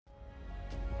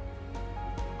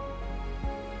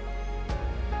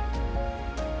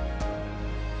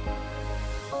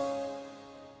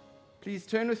Please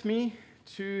turn with me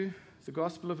to the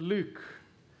Gospel of Luke,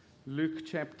 Luke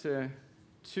chapter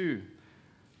 2.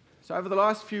 So over the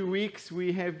last few weeks,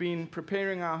 we have been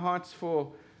preparing our hearts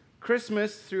for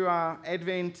Christmas through our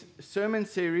Advent sermon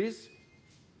series.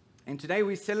 And today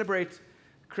we celebrate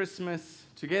Christmas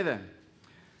together.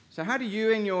 So how do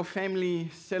you and your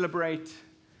family celebrate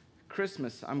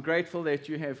Christmas? I'm grateful that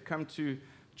you have come to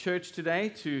church today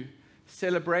to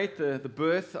celebrate the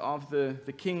birth of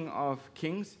the King of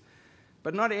Kings.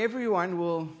 But not everyone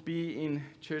will be in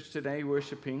church today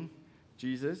worshiping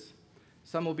Jesus.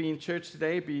 Some will be in church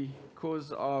today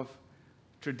because of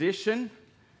tradition.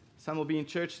 Some will be in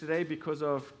church today because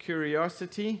of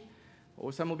curiosity.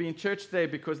 Or some will be in church today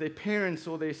because their parents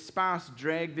or their spouse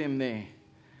dragged them there.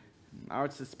 I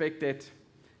would suspect that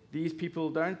these people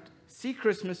don't see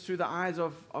Christmas through the eyes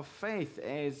of faith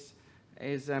as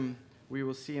we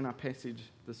will see in our passage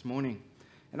this morning.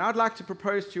 And I'd like to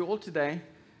propose to you all today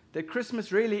that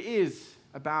Christmas really is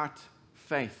about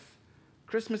faith.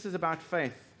 Christmas is about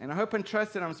faith. And I hope and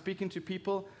trust that I'm speaking to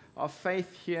people of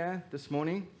faith here this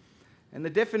morning. And the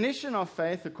definition of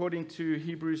faith, according to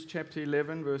Hebrews chapter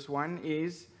 11, verse 1,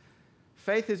 is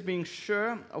faith is being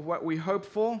sure of what we hope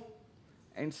for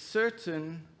and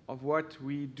certain of what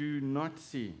we do not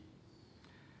see.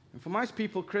 And for most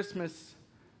people, Christmas,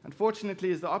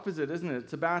 unfortunately, is the opposite, isn't it?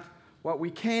 It's about what we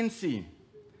can see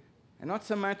and not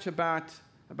so much about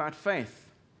faith.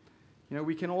 You know,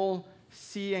 we can all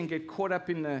see and get caught up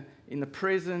in the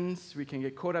presents. We can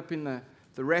get caught up in the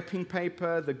wrapping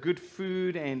paper, the good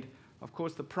food, and, of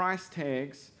course, the price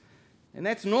tags. And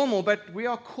that's normal, but we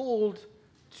are not called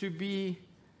to be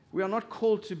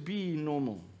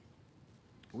normal.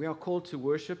 We are called to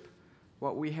worship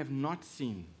what we have not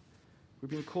seen. We've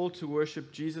been called to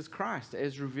worship Jesus Christ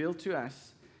as revealed to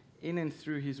us in and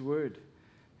through His Word.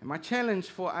 And my challenge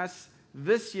for us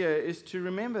this year is to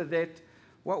remember that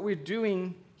what we're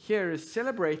doing here is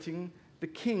celebrating the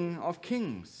King of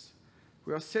Kings.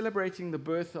 We are celebrating the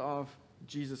birth of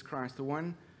Jesus Christ, the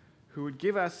one who would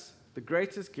give us the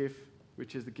greatest gift,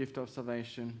 which is the gift of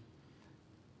salvation.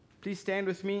 Please stand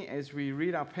with me as we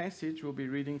read our passage. We'll be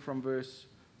reading from verse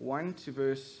 1 to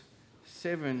verse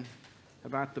 7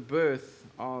 about the birth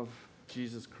of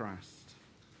Jesus Christ.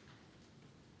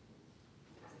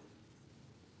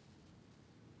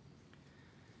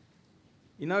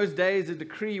 In those days, a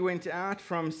decree went out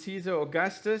from Caesar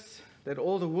Augustus that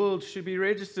all the world should be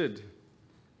registered.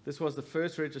 This was the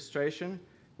first registration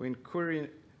when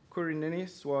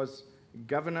Quirinius was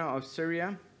governor of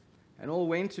Syria, and all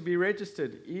went to be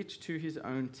registered, each to his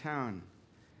own town.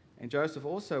 And Joseph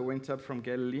also went up from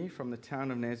Galilee, from the town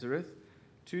of Nazareth,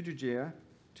 to Judea,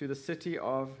 to the city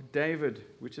of David,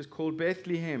 which is called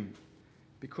Bethlehem,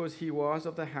 because he was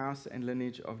of the house and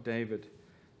lineage of David,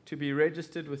 to be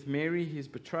registered with Mary, his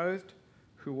betrothed,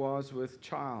 who was with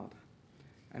child.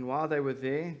 And while they were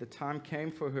there, the time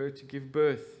came for her to give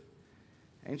birth.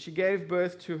 And she gave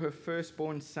birth to her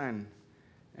firstborn son,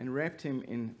 and wrapped him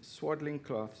in swaddling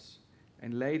cloths,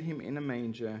 and laid him in a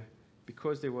manger,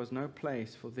 because there was no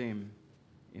place for them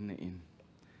in the inn.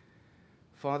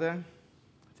 Father,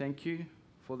 thank you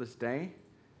for this day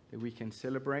that we can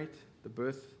celebrate the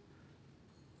birth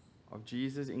of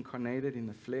Jesus incarnated in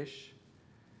the flesh.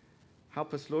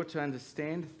 Help us, Lord, to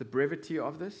understand the brevity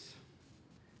of this,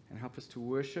 and help us to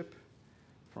worship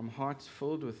from hearts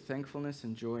filled with thankfulness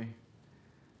and joy.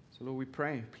 So, Lord, we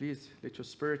pray, please let your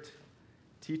Spirit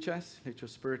teach us. Let your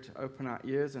Spirit open our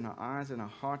ears and our eyes and our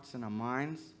hearts and our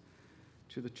minds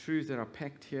to the truths that are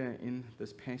packed here in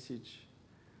this passage.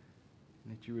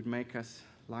 And that you would make us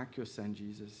like your Son,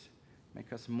 Jesus.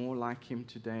 Make us more like him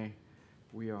today,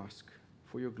 we ask,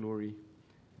 for your glory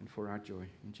and for our joy.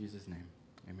 In Jesus' name,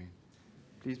 amen.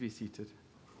 Please be seated.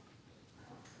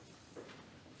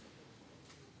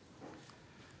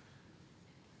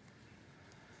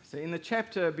 So in the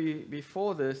chapter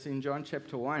before this, in Luke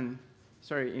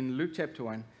chapter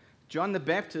 1, John the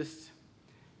Baptist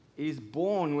is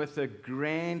born with a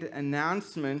grand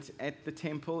announcement at the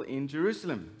temple in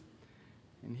Jerusalem.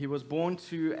 And he was born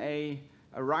to a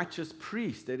righteous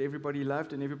priest that everybody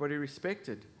loved and everybody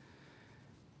respected.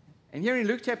 And here in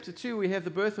Luke chapter 2, we have the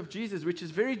birth of Jesus, which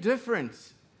is very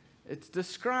different. It's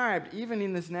described, even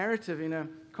in this narrative, in a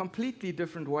completely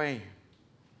different way.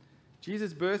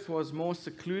 Jesus' birth was more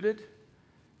secluded.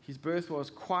 His birth was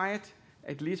quiet,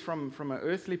 at least from an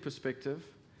earthly perspective.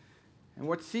 And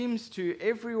what seems to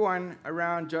everyone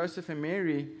around Joseph and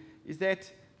Mary is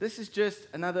that this is just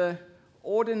another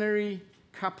ordinary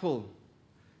couple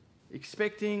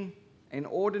expecting an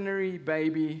ordinary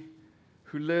baby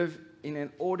who live in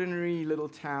an ordinary little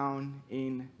town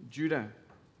in Judah.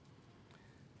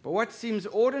 But what seems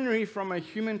ordinary from a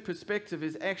human perspective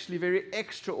is actually very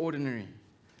extraordinary.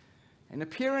 And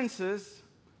appearances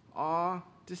are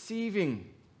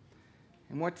deceiving.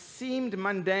 And what seemed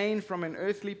mundane from an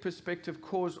earthly perspective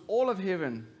caused all of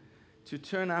heaven to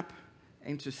turn up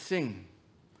and to sing.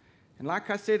 And like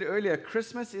I said earlier,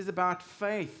 Christmas is about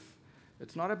faith.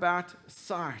 It's not about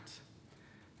sight.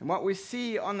 And what we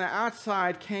see on the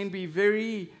outside can be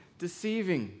very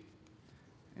deceiving.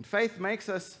 And faith makes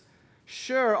us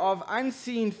sure of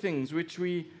unseen things which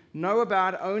we know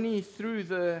about only through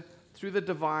the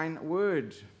divine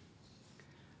word.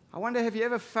 I wonder, have you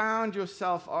ever found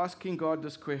yourself asking God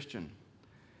this question?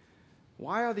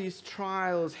 Why are these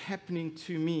trials happening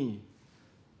to me?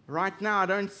 Right now, I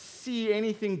don't see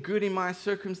anything good in my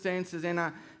circumstances, and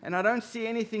I don't see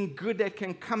anything good that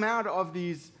can come out of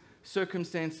these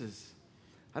circumstances.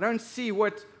 I don't see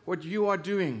what you are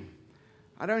doing.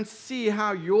 I don't see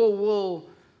how your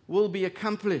will be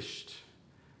accomplished.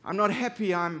 I'm not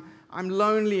happy. I'm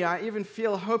lonely. I even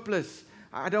feel hopeless.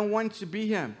 I don't want to be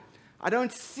here. I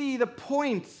don't see the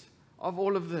point of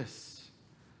all of this.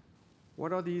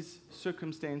 What are these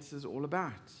circumstances all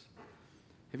about?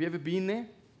 Have you ever been there?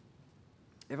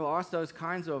 Ever asked those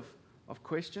kinds of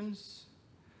questions?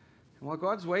 And while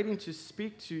God's waiting to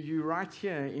speak to you right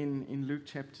here in Luke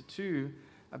chapter 2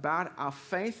 about our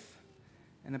faith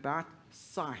and about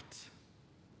sight,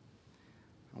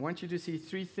 I want you to see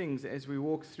three things as we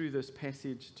walk through this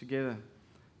passage together.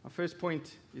 Our first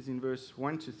point is in verse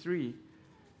 1 to 3.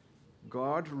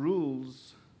 God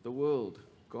rules the world.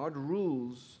 God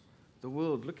rules the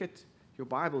world. Look at your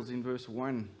Bibles in verse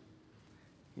 1.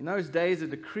 In those days, a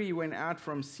decree went out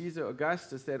from Caesar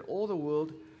Augustus that all the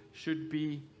world should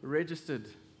be registered.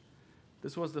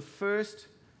 This was the first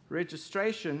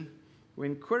registration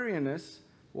when Quirinius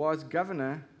was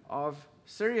governor of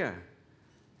Syria,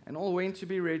 and all went to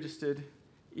be registered,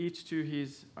 each to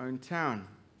his own town.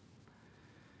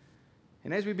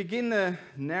 And as we begin the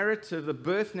narrative, the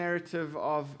birth narrative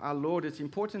of our Lord, it's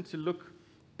important to look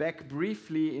back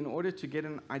briefly in order to get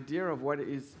an idea of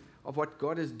what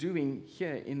God is doing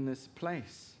here in this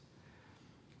place.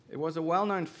 It was a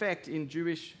well-known fact in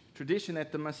Jewish tradition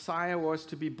that the Messiah was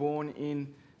to be born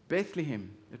in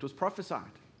Bethlehem. It was prophesied.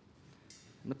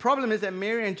 And the problem is that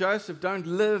Mary and Joseph don't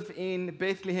live in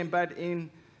Bethlehem, but in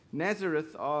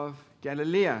Nazareth of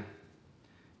Galilee. And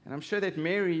I'm sure that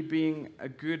Mary, being a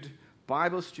good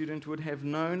Bible student, would have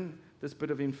known this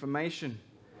bit of information.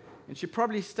 And she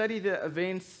probably studied the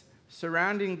events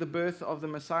surrounding the birth of the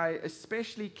Messiah,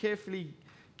 especially carefully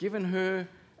given her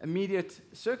immediate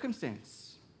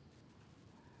circumstance.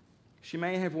 She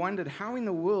may have wondered, how in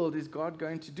the world is God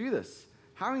going to do this?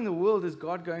 How in the world is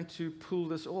God going to pull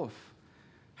this off?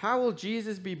 How will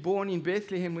Jesus be born in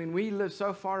Bethlehem when we live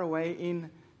so far away in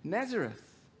Nazareth?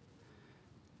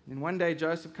 And one day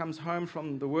Joseph comes home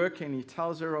from the work and he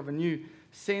tells her of a new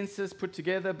census put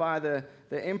together by the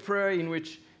emperor, in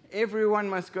which everyone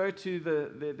must go to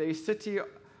their city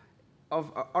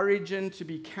of origin to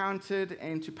be counted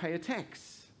and to pay a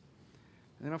tax.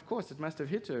 And then, of course, it must have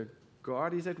hit her.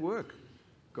 God is at work.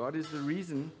 God is the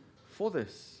reason for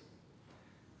this.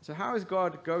 So how is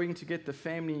God going to get the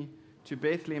family to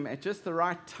Bethlehem at just the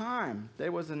right time?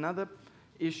 There was another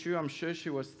issue I'm sure she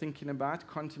was thinking about,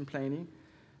 contemplating.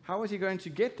 How was he going to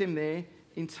get them there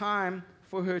in time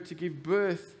for her to give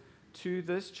birth to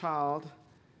this child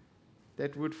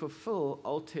that would fulfill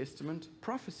Old Testament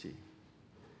prophecy?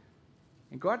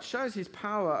 And God shows his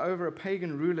power over a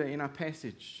pagan ruler in our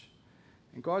passage.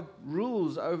 And God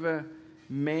rules over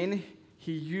men.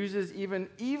 He uses even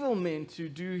evil men to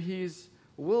do his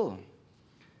will.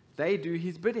 They do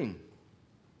his bidding.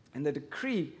 And the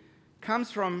decree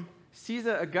comes from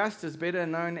Caesar Augustus, better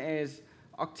known as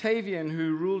Octavian,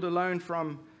 who ruled alone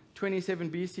from 27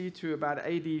 BC to about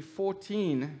AD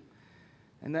 14.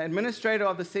 And the administrator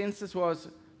of the census was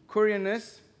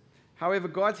Quirinius. However,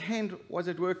 God's hand was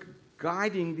at work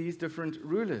guiding these different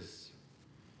rulers.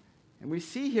 And we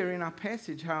see here in our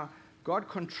passage how God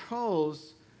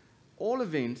controls all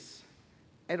events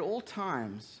at all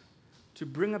times to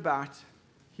bring about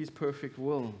his perfect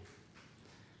will.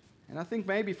 And I think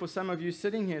maybe for some of you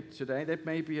sitting here today, that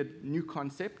may be a new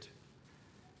concept,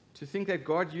 to think that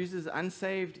God uses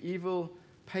unsaved, evil,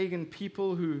 pagan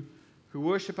people who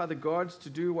worship other gods to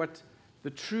do what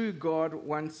the true God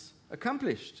once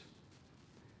accomplished.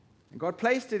 And God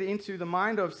placed it into the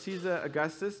mind of Caesar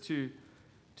Augustus to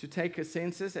take a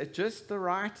census at just the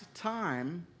right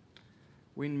time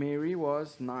when Mary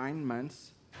was 9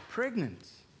 months pregnant.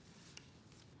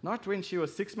 Not when she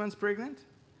was 6 months pregnant,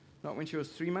 not when she was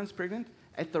 3 months pregnant,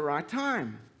 at the right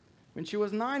time, when she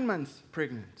was 9 months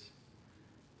pregnant.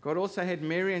 God also had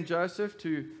Mary and Joseph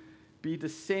to be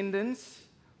descendants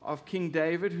of King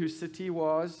David, whose city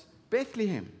was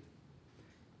Bethlehem.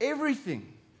 Everything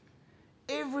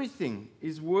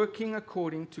is working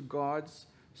according to God's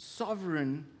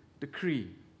sovereign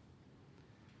decree.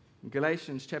 In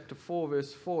Galatians chapter 4,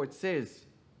 verse 4, it says,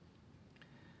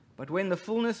 "But when the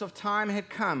fullness of time had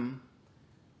come,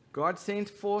 God sent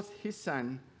forth his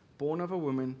Son, born of a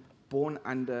woman, born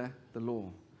under the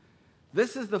law."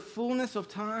 This is the fullness of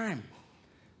time.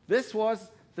 This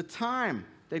was the time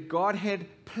that God had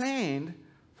planned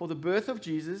for the birth of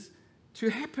Jesus to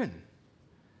happen.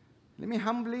 Let me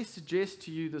humbly suggest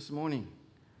to you this morning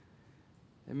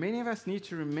that many of us need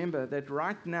to remember that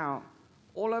right now,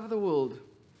 all over the world,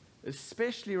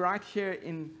 especially right here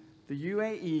in the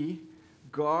UAE,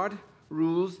 God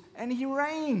rules and he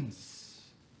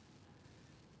reigns.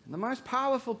 And the most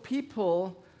powerful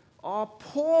people are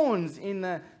pawns in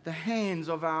the hands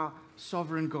of our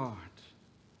sovereign God.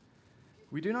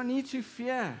 We do not need to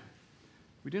fear.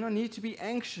 We do not need to be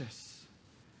anxious.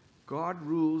 God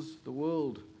rules the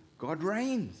world. God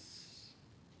reigns.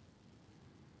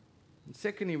 And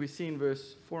secondly, we see in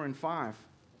verse 4 and 5,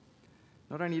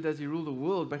 not only does he rule the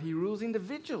world, but he rules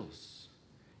individuals.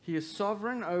 He is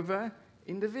sovereign over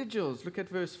individuals. Look at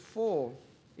verse 4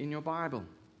 in your Bible.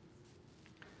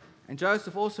 "And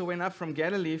Joseph also went up from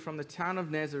Galilee, from the town of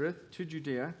Nazareth to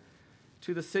Judea,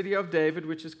 to the city of David,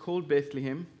 which is called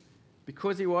Bethlehem,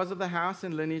 because he was of the house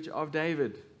and lineage of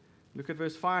David." Look at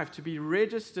verse 5. "To be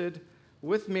registered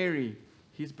with Mary,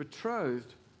 his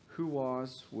betrothed, who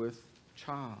was with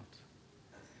child."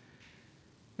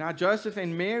 Now, Joseph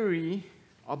and Mary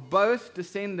are both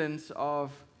descendants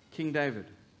of King David.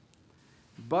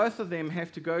 Both of them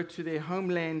have to go to their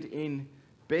homeland in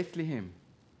Bethlehem.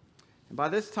 And by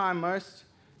this time, most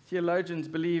theologians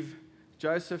believe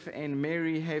Joseph and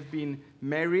Mary have been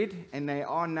married and they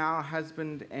are now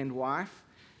husband and wife.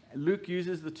 Luke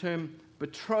uses the term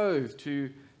betrothed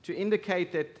to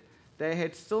indicate that they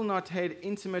had still not had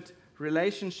intimate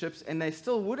relationships and they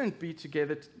still wouldn't be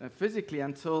together physically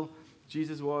until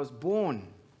Jesus was born.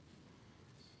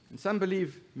 And some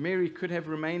believe Mary could have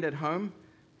remained at home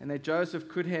and that Joseph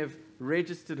could have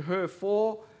registered her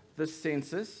for the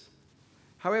census.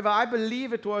 However, I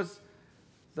believe it was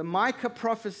the Micah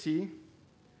prophecy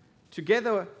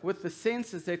together with the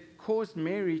census that caused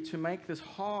Mary to make this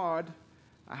hard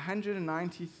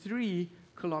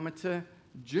 193-kilometer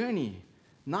journey,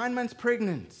 9 months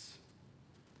pregnant.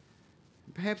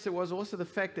 Perhaps it was also the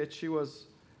fact that she was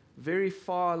very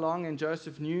far along and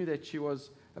Joseph knew that she was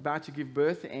about to give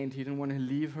birth and he didn't want to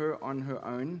leave her on her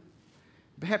own.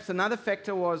 Perhaps another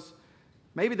factor was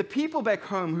maybe the people back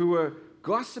home who were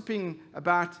gossiping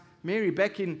about Mary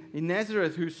back in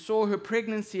Nazareth, who saw her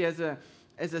pregnancy as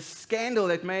a scandal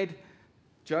that made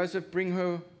Joseph bring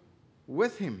her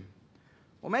with him.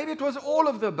 Or maybe it was all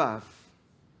of the above.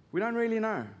 We don't really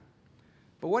know.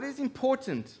 But what is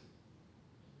important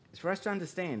is for us to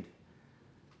understand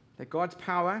that God's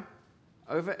power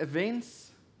over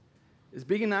events is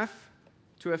big enough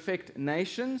to affect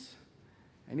nations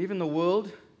and even the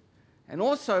world, and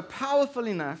also powerful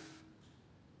enough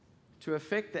to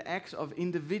affect the acts of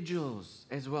individuals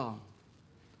as well.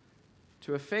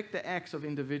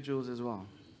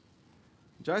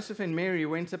 Joseph and Mary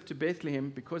went up to Bethlehem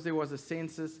because there was a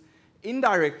census.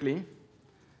 Indirectly,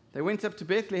 they went up to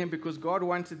Bethlehem because God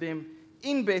wanted them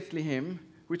in Bethlehem,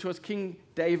 which was King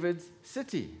David's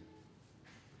city.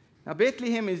 Now,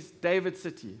 Bethlehem is David's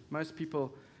city. Most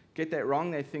people get that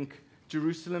wrong. They think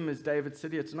Jerusalem is David's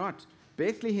city. It's not.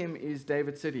 Bethlehem is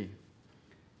David's city.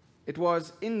 It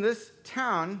was in this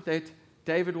town that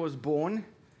David was born,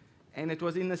 and it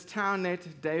was in this town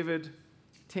that David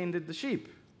tended the sheep.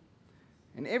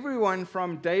 And everyone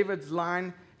from David's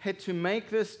line had to make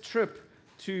this trip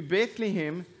to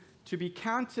Bethlehem to be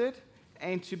counted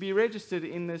and to be registered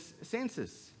in this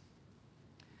census.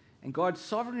 And God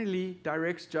sovereignly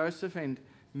directs Joseph and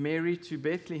Mary to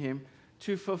Bethlehem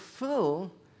to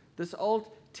fulfill this Old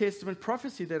Testament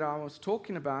prophecy that I was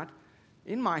talking about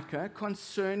in Micah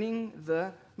concerning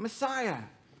the Messiah.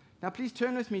 Now, please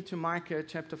turn with me to Micah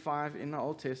chapter 5 in the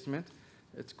Old Testament.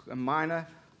 It's a minor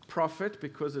prophet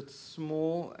because it's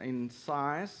small in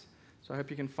size. So I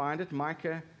hope you can find it.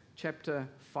 Micah chapter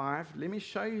 5. Let me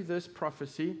show you this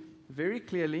prophecy very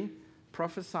clearly,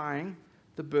 prophesying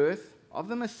the birth of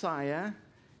the Messiah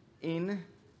in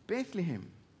Bethlehem.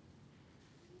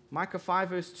 Micah 5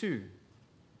 verse 2.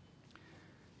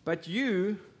 "But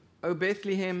you, O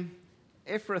Bethlehem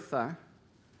Ephrathah,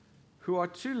 who are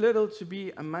too little to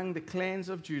be among the clans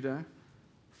of Judah,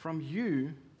 from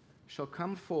you shall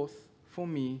come forth for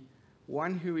me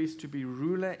one who is to be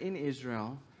ruler in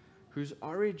Israel, whose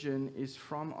origin is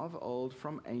from of old,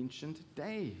 from ancient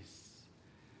days.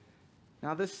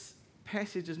 Now, this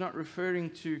passage is not referring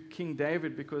to King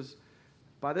David, because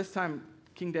by this time,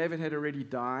 King David had already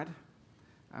died,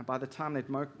 by the time that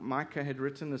Micah had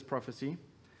written this prophecy.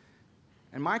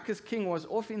 And Micah's king was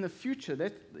off in the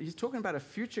future. He's talking about a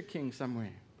future king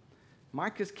somewhere.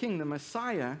 Micah's king, the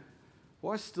Messiah,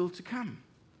 was still to come.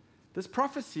 This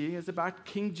prophecy is about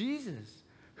King Jesus,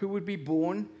 who would be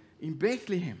born in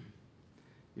Bethlehem.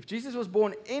 If Jesus was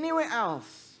born anywhere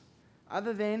else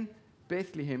other than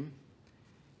Bethlehem,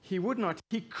 he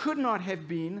could not have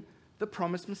been the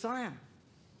promised Messiah.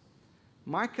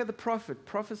 Micah the prophet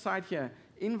prophesied here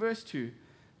in verse 2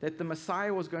 that the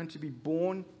Messiah was going to be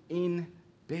born in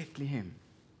Bethlehem.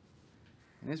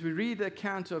 And as we read the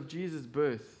account of Jesus'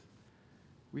 birth,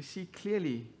 we see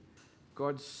clearly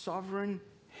God's sovereign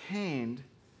hand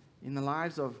in the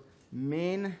lives of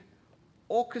men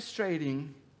orchestrating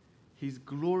his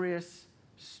glorious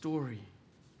story.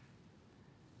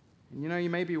 And you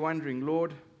may be wondering,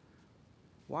 Lord,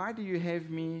 why do you have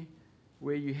me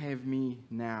where you have me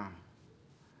now?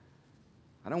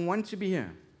 I don't want to be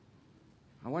here.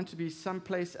 I want to be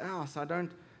someplace else. I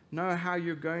don't know how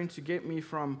you're going to get me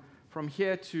from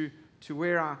here to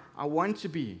where I want to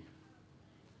be.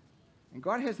 And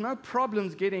God has no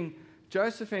problems getting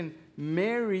Joseph and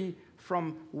Mary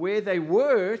from where they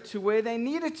were to where they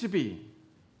needed to be.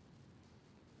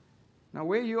 Now,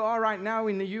 where you are right now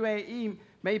in the UAE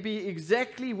may be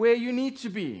exactly where you need to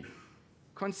be.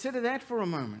 Consider that for a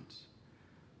moment.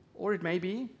 Or it may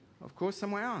be, of course,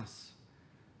 somewhere else.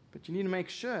 But you need to make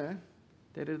sure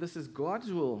that this is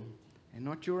God's will and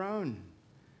not your own.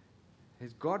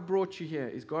 Has God brought you here?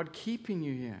 Is God keeping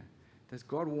you here? Does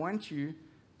God want you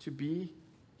to be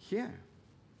here?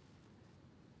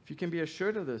 If you can be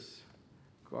assured of this,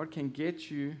 God can get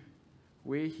you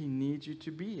where he needs you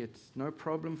to be. It's no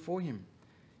problem for him.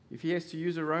 If he has to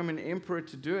use a Roman emperor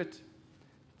to do it,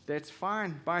 that's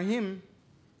fine. By him,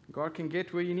 God can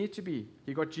get where you need to be.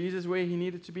 He got Jesus where he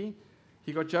needed to be.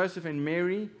 He got Joseph and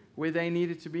Mary where they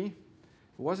needed to be. It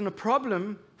wasn't a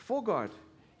problem for God.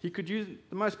 He could use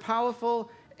the most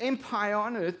powerful empire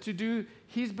on earth to do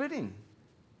his bidding.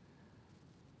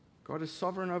 God is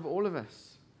sovereign over all of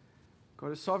us.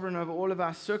 God is sovereign over all of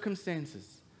our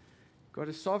circumstances. God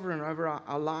is sovereign over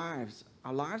our lives.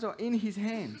 Our lives are in his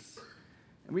hands,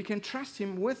 and we can trust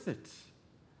him with it.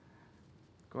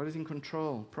 God is in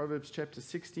control. Proverbs chapter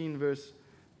 16, verse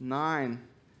 9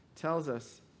 tells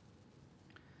us,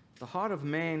 the heart of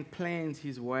man plans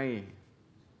his way,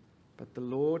 but the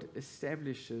Lord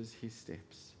establishes his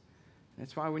steps.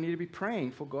 That's why we need to be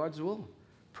praying for God's will,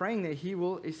 praying that he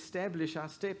will establish our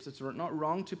steps. It's not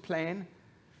wrong to plan,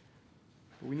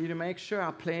 but we need to make sure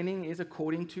our planning is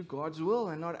according to God's will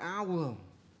and not our will.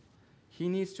 He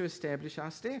needs to establish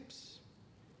our steps.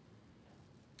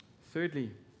 Thirdly,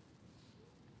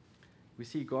 we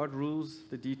see God rules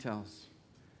the details.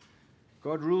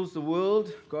 God rules the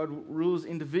world, God rules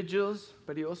individuals,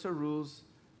 but he also rules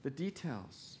the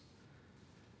details.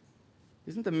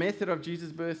 Isn't the method of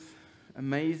Jesus' birth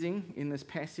amazing in this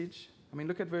passage? I mean,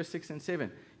 look at verse 6 and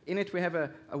 7. In it we have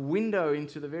a window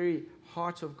into the very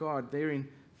heart of God, there in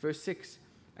verse 6.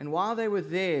 And while they were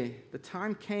there, the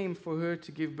time came for her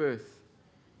to give birth.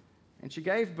 And she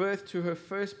gave birth to her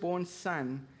firstborn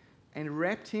son, and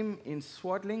wrapped him in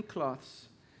swaddling cloths,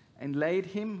 and laid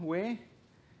him where?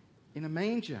 In a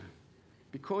manger,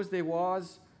 because there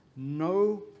was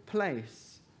no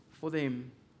place for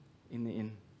them in the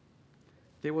inn.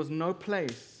 There was no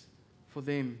place for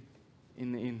them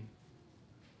in the inn.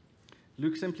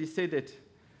 Luke simply said that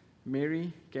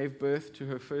Mary gave birth to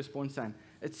her firstborn son.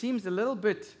 It seems a little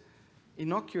bit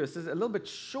innocuous, a little bit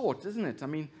short, isn't it? I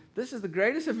mean, this is the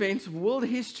greatest event of world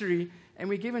history, and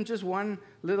we're given just one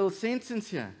little sentence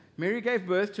here. Mary gave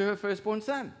birth to her firstborn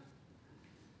son.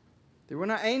 There were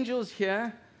no angels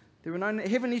here. There were no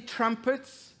heavenly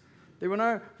trumpets. There were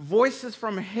no voices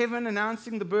from heaven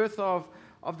announcing the birth of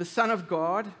the Son of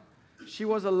God. She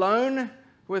was alone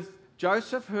with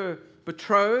Joseph, her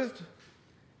betrothed,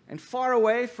 and far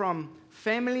away from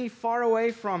family, far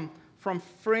away from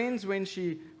friends when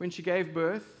she gave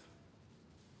birth.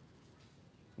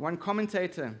 One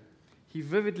commentator, he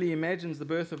vividly imagines the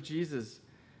birth of Jesus,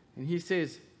 and he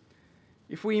says,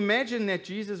 if we imagine that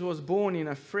Jesus was born in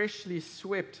a freshly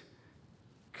swept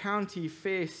county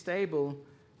fair stable,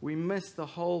 we miss the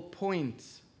whole point.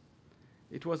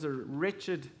 It was a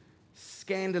wretched,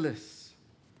 scandalous.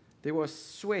 There was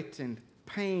sweat and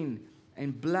pain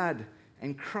and blood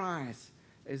and cries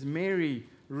as Mary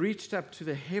reached up to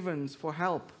the heavens for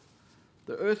help.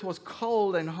 The earth was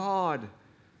cold and hard.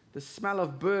 The smell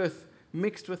of birth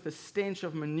mixed with the stench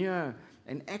of manure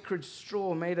and acrid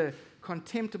straw, made a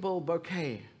contemptible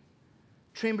bouquet.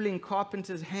 Trembling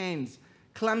carpenter's hands,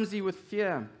 clumsy with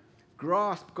fear,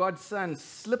 grasped God's Son,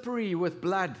 slippery with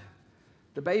blood.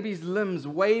 The baby's limbs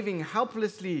waving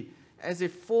helplessly as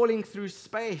if falling through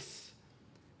space.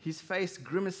 His face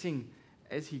grimacing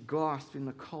as he gasped in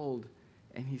the cold,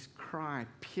 and his cry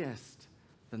pierced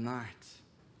the night.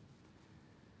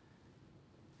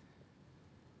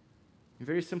 In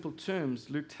very simple terms,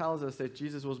 Luke tells us that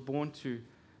Jesus was born to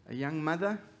a young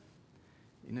mother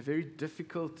in a very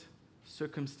difficult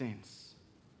circumstance.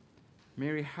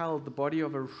 Mary held the body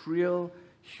of a real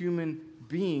human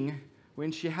being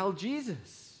when she held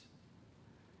Jesus.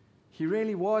 He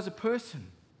really was a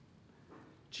person.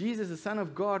 Jesus, the Son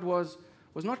of God, was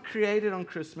not created on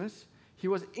Christmas. He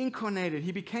was incarnated.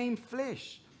 He became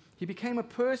flesh. He became a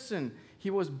person. He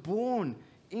was born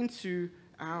into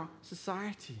our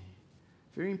society.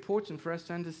 Very important for us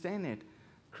to understand that.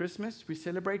 Christmas, we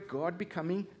celebrate God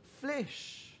becoming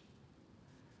flesh.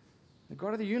 The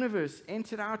God of the universe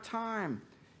entered our time.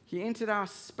 He entered our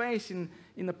space in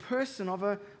the person of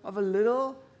a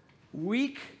little,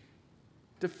 weak,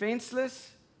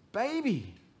 defenseless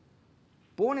baby.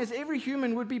 Born as every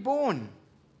human would be born.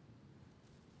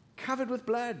 Covered with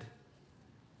blood.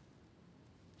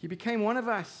 He became one of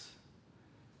us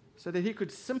so that he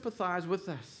could sympathize with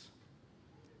us.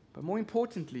 But more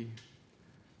importantly,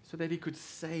 so that he could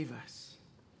save us.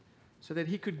 So that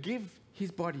he could give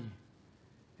his body.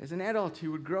 As an adult, he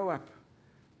would grow up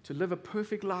to live a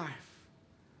perfect life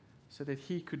so that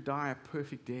he could die a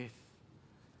perfect death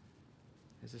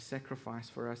as a sacrifice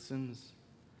for our sins.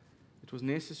 It was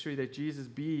necessary that Jesus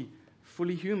be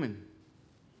fully human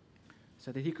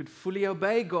so that he could fully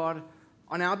obey God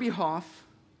on our behalf,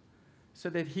 so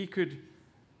that he could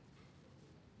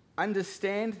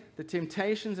understand the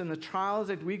temptations and the trials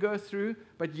that we go through,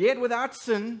 but yet without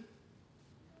sin,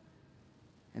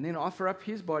 and then offer up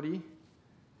his body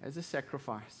as a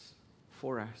sacrifice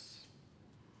for us.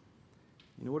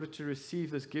 In order to receive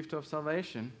this gift of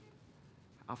salvation,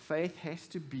 our faith has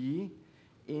to be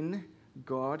in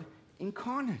God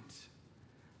incarnate.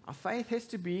 Our faith has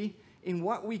to be in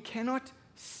what we cannot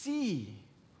see.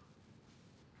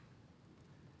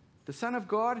 The Son of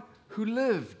God who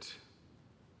lived.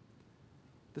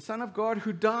 The Son of God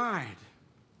who died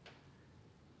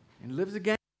and lives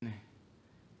again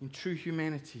in true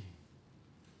humanity.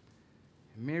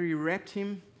 Mary wrapped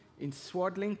him in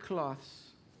swaddling cloths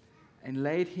and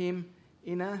laid him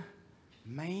in a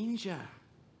manger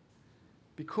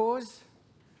because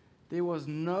there was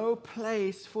no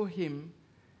place for him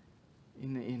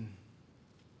in the inn.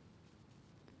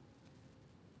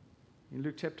 In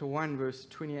Luke chapter 1, verse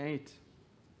 28,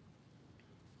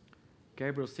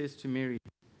 Gabriel says to Mary,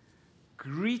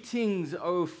 "Greetings,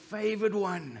 O favored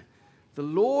one, the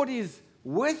Lord is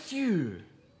with you."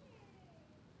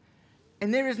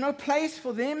 And there is no place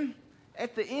for them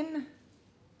at the inn.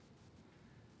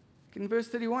 In verse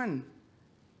 31,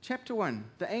 chapter 1,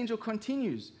 the angel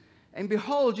continues, "And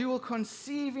behold, you will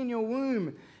conceive in your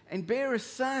womb and bear a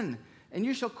son, and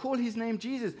you shall call his name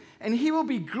Jesus. And he will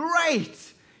be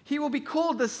great. He will be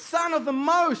called the Son of the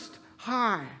Most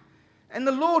High. And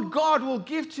the Lord God will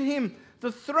give to him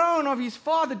the throne of his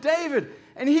father David,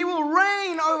 and he will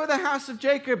reign over the house of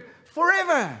Jacob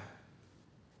forever.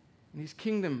 In his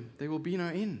kingdom there will be no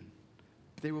end.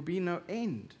 There will be no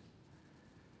end."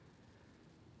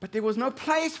 But there was no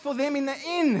place for them in the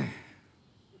inn.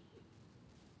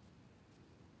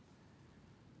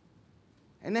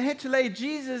 And they had to lay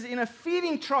Jesus in a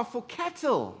feeding trough for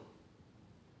cattle.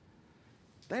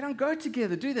 They don't go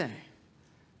together, do they?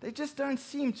 They just don't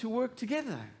seem to work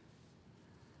together.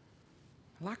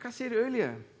 Like I said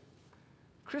earlier,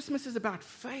 Christmas is about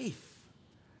faith.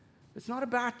 It's not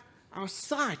about our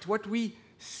sight, what we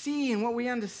see and what we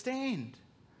understand.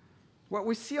 What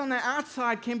we see on the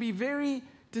outside can be very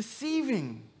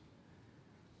deceiving.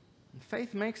 And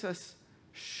faith makes us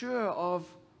sure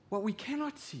of what we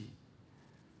cannot see,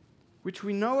 which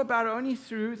we know about only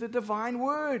through the divine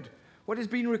word, what has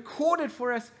been recorded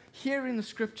for us here in the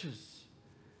scriptures.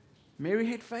 Mary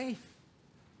had faith.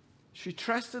 She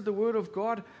trusted the word of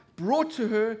God brought to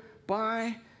her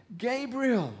by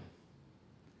Gabriel.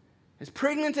 As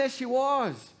pregnant as she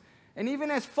was, and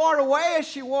even as far away as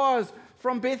she was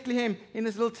from Bethlehem in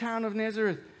this little town of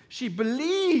Nazareth, she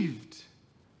believed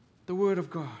the word of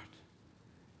God.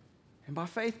 And by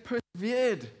faith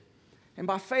persevered. And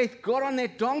by faith got on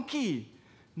that donkey,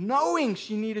 knowing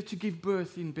she needed to give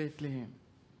birth in Bethlehem.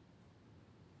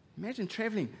 Imagine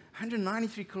traveling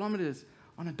 193 kilometers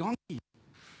on a donkey,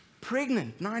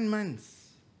 pregnant, 9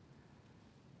 months.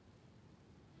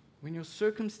 when your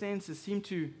circumstances seem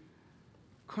to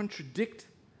contradict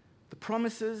the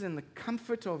promises and the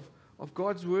comfort of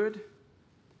God's word,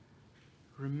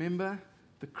 remember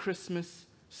the Christmas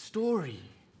story.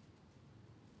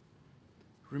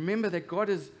 Remember that God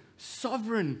is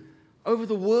sovereign over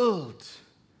the world.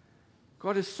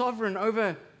 God is sovereign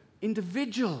over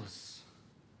individuals.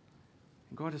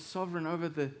 And God is sovereign over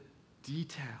the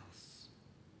details.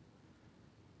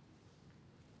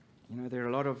 You know, there are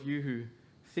a lot of you who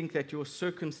think that your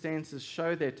circumstances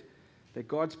show that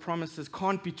God's promises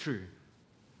can't be true.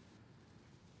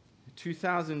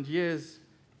 2,000 years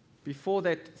before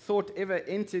that thought ever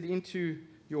entered into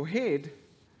your head,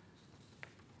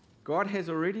 God has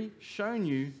already shown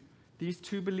you these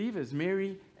two believers,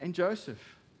 Mary and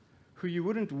Joseph, who you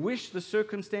wouldn't wish the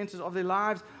circumstances of their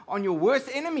lives on your worst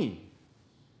enemy.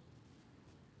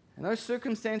 And those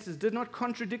circumstances did not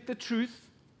contradict the truth,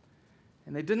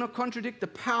 and they did not contradict the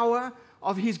power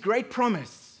of His great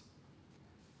promise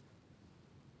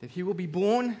that He will be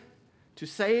born to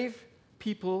save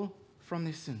people from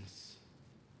their sins.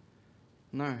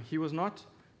 No, He was not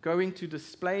going to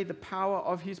display the power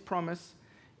of His promise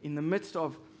in the midst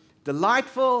of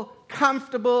delightful,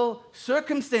 comfortable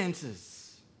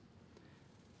circumstances.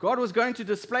 God was going to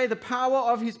display the power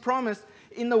of His promise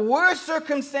in the worst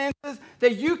circumstances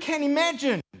that you can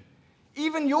imagine,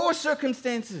 even your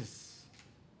circumstances.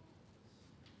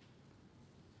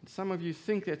 And some of you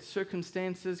think that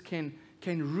circumstances can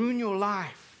ruin your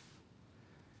life.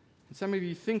 And some of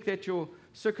you think that your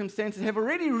circumstances have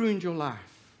already ruined your life.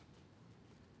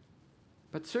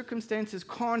 But circumstances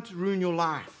can't ruin your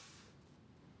life.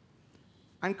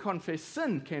 Unconfessed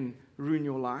sin can ruin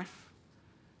your life.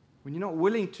 When you're not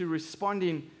willing to respond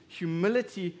in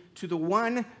humility to the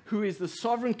one who is the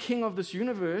sovereign king of this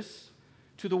universe,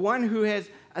 to the one who has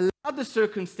allowed the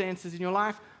circumstances in your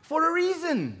life for a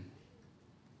reason.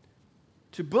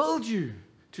 To build you,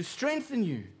 to strengthen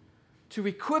you, to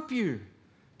equip you,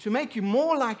 to make you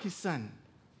more like His Son.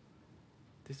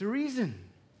 There's a reason.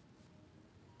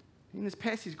 In this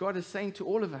passage, God is saying to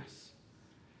all of us,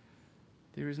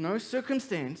 there is no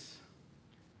circumstance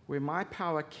where my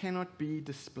power cannot be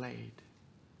displayed.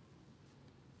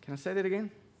 Can I say that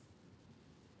again?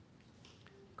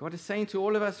 God is saying to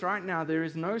all of us right now, there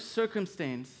is no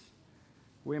circumstance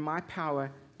where my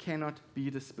power cannot be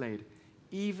displayed,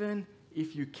 even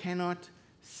if you cannot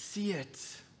see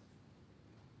it.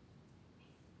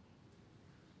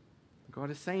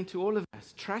 God is saying to all of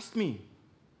us, trust me.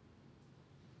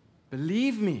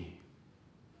 Believe me.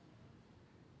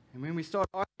 And when we start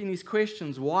asking these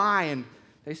questions, why, and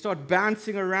they start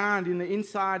bouncing around in the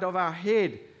inside of our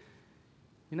head,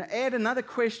 add another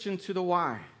question to the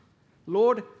why.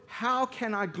 Lord, how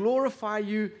can I glorify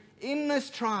you in this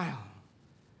trial?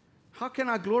 How can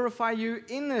I glorify you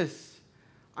in this?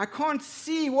 I can't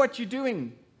see what you're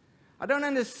doing. I don't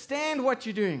understand what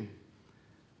you're doing.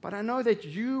 But I know that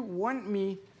you want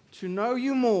me to know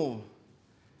you more.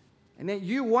 And that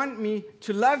you want me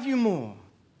to love you more.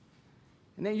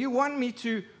 And that you want me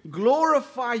to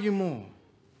glorify you more.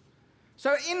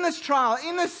 So in this trial,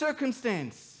 in this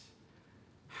circumstance,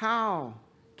 how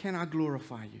can I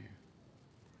glorify you?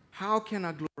 How can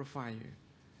I glorify you?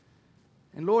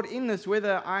 And Lord, in this,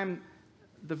 whether I'm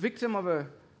the victim of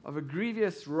a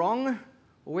grievous wrong,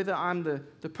 or whether I'm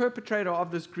the perpetrator of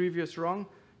this grievous wrong,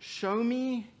 show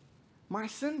me my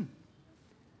sin.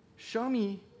 Show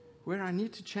me where I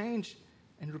need to change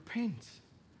and repent.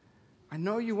 I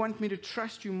know you want me to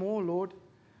trust you more, Lord.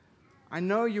 I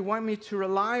know you want me to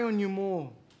rely on you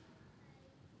more.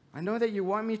 I know that you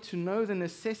want me to know the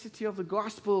necessity of the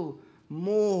gospel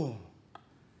more.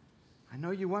 I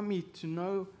know you want me to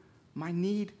know my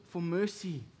need for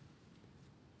mercy,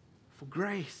 for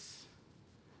grace.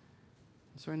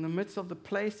 So in the midst of the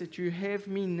place that you have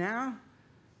me now,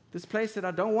 this place that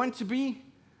I don't want to be,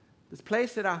 this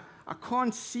place that I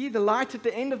can't see the light at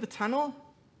the end of the tunnel,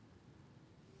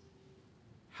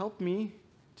 help me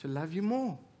to love you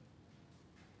more.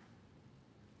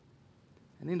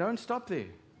 And then don't stop there.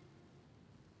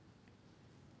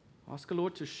 Ask the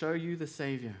Lord to show you the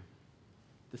Savior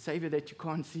that you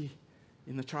can't see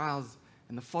in the trials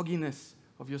and the fogginess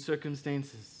of your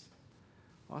circumstances.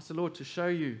 Ask the Lord to show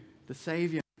you the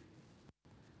Savior.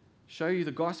 Show you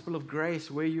the gospel of grace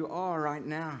where you are right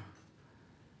now.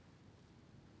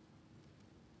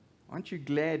 Aren't you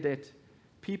glad that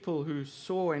people who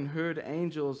saw and heard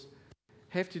angels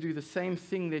have to do the same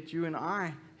thing that you and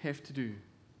I have to do?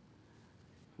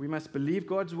 We must believe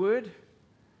God's word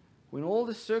when all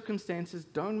the circumstances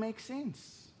don't make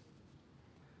sense.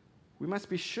 We must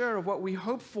be sure of what we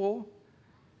hope for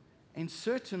and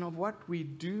certain of what we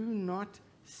do not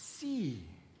see.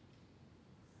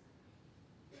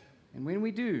 And when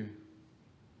we do,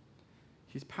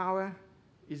 His power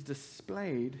is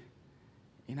displayed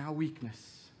in our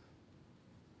weakness.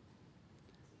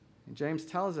 And James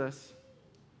tells us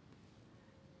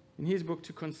in his book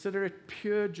to consider it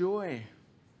pure joy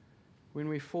when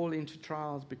we fall into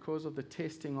trials because of the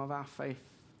testing of our faith.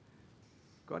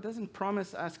 God doesn't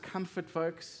promise us comfort,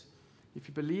 folks. If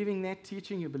you're believing that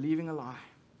teaching, you're believing a lie.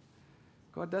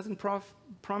 God doesn't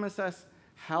promise us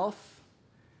health.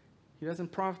 He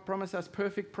doesn't promise us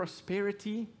perfect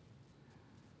prosperity.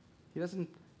 He doesn't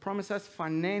promise us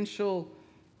financial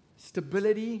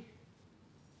stability.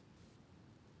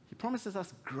 He promises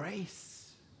us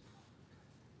grace.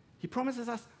 He promises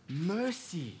us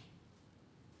mercy.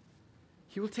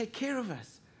 He will take care of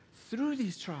us through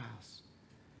these trials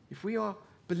if we are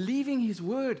believing His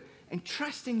word and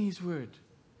trusting His word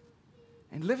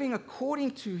and living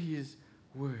according to His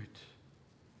word.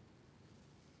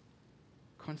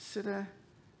 Consider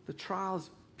the trials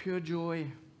pure joy.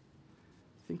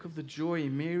 Think of the joy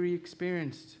Mary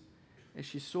experienced as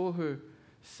she saw her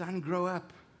son grow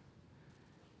up,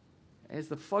 as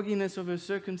the fogginess of her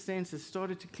circumstances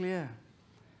started to clear,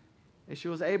 as she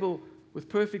was able, with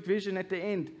perfect vision at the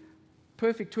end,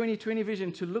 perfect 20/20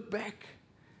 vision, to look back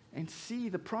and see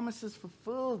the promises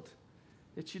fulfilled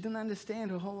that she didn't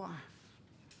understand her whole life.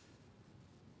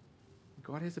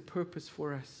 God has a purpose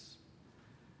for us.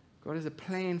 God has a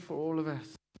plan for all of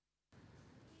us.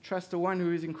 Trust the one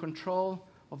who is in control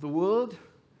of the world.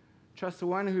 Trust the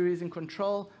one who is in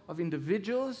control of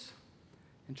individuals.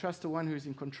 And trust the one who is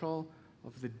in control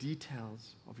of the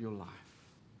details of your life.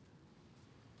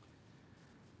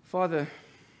 Father,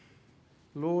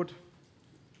 Lord,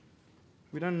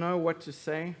 we don't know what to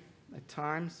say at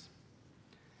times.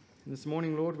 And this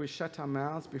morning, Lord, we shut our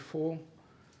mouths before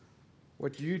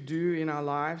what you do in our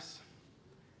lives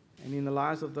and in the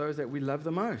lives of those that we love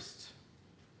the most.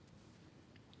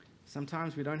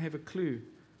 Sometimes we don't have a clue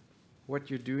what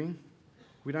you're doing.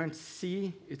 We don't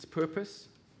see its purpose.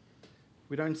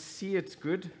 We don't see its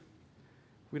good.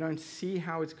 We don't see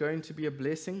how it's going to be a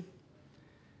blessing.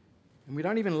 And we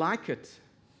don't even like it.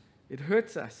 It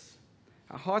hurts us.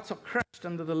 Our hearts are crushed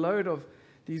under the load of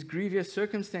these grievous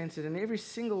circumstances, and every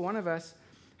single one of us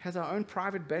has our own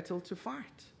private battle to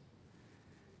fight.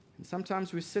 And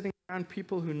sometimes we're sitting around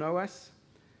people who know us,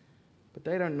 but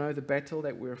they don't know the battle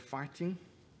that we're fighting.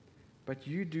 But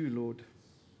you do, Lord,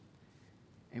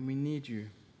 and we need you. And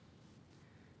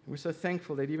we're so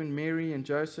thankful that even Mary and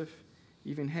Joseph,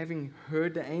 even having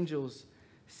heard the angels,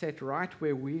 sat right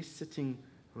where we're sitting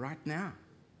right now.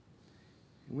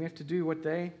 And we have to do what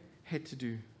they had to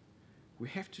do. We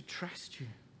have to trust you.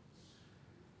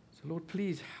 So, Lord,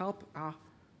 please help our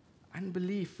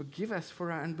unbelief. Forgive us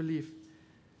for our unbelief.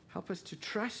 Help us to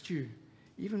trust you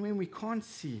even when we can't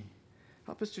see.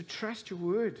 Help us to trust your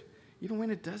word even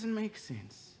when it doesn't make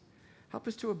sense. Help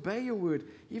us to obey your word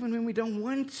even when we don't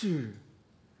want to.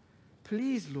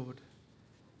 Please, Lord,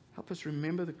 help us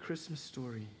remember the Christmas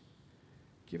story.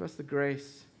 Give us the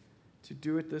grace to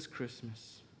do it this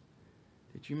Christmas,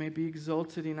 that you may be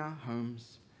exalted in our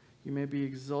homes. You may be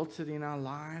exalted in our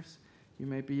lives. You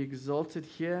may be exalted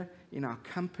here in our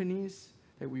companies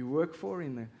that we work for,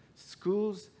 in the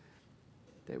schools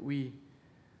that we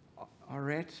are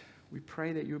at. We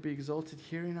pray that you'll be exalted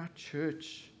here in our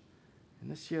church. And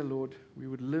this year, Lord, we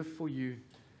would live for you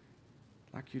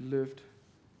like you lived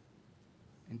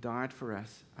and died for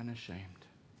us unashamed.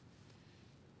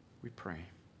 We pray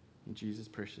in Jesus'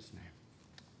 precious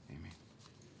name. Amen.